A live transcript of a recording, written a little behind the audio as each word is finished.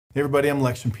Hey everybody, I'm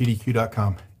Lex from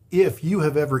pdq.com. If you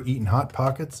have ever eaten Hot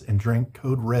Pockets and drank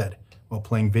Code Red while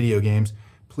playing video games,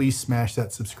 please smash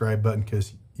that subscribe button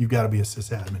because you've got to be a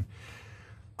sysadmin.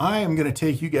 I am going to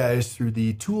take you guys through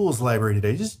the tools library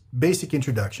today, just basic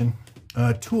introduction.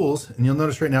 Tools, and you'll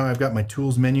notice right now I've got my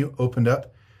tools menu opened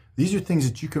up. These are things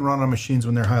that you can run on machines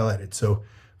when they're highlighted. So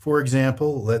for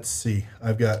example, let's see,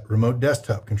 I've got remote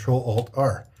desktop,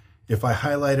 Control-Alt-R. If I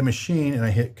highlight a machine and I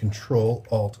hit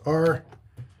Control-Alt-R,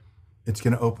 it's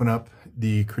going to open up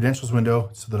the credentials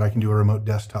window so that I can do a remote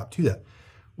desktop to that.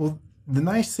 Well, the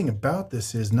nice thing about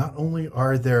this is not only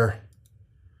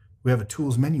we have a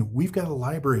tools menu, we've got a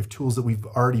library of tools that we've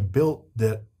already built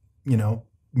that,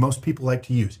 most people like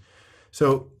to use.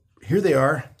 So here they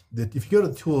are. If you go to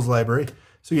the tools library,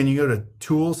 so again, you go to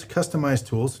tools, customize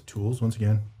tools, once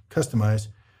again, customize,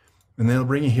 and then it'll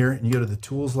bring you here and you go to the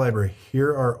tools library. Here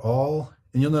are all,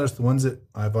 and you'll notice the ones that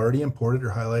I've already imported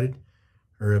or highlighted,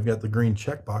 or I've got the green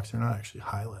checkbox. They're not actually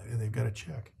highlighted. They've got a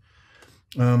check.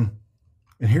 And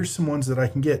here's some ones that I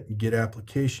can get. You get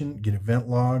application, get event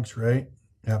logs, right?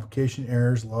 Application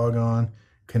errors, log on,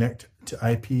 connect to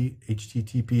IP,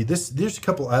 HTTP. There's a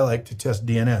couple I like to test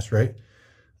DNS, right?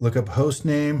 Look up host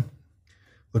name,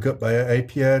 look up by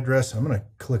IP address. I'm going to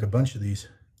click a bunch of these.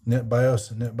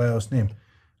 NetBIOS and NetBIOS name.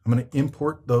 I'm going to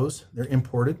import those. They're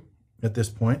imported at this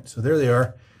point. So there they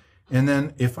are. And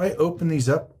then if I open these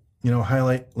up,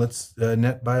 highlight, let's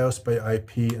NetBIOS by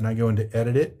IP, and I go into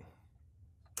edit it.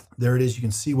 There it is. You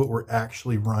can see what we're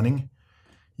actually running.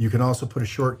 You can also put a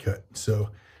shortcut.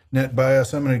 So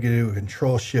NetBIOS, I'm going to do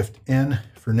Control-Shift-N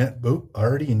for NetBoot,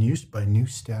 already in use by new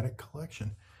static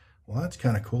collection. Well, that's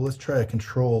kind of cool. Let's try a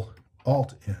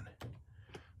Control-Alt-N.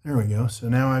 There we go. So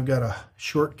now I've got a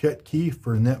shortcut key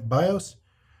for NetBIOS.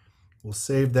 We'll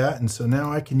save that. And so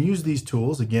now I can use these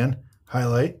tools. Again,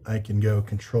 highlight. I can go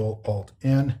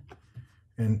Control-Alt-N.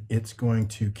 And it's going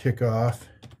to kick off.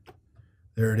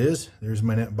 There it is. There's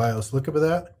my NetBIOS lookup of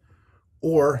that.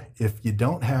 Or if you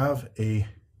don't have a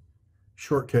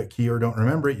shortcut key or don't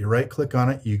remember it, you right click on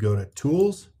it, you go to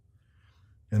Tools,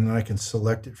 and then I can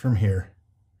select it from here.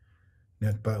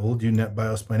 We'll do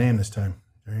NetBIOS by name this time.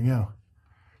 There you go.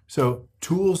 So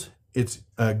tools, it's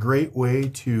a great way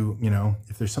to,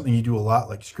 if there's something you do a lot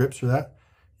like scripts or that,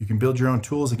 you can build your own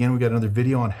tools. Again, we got another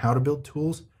video on how to build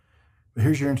tools. But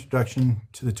here's your introduction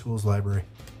to the tools library.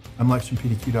 I'm Lex from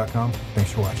pdq.com.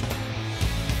 Thanks for watching.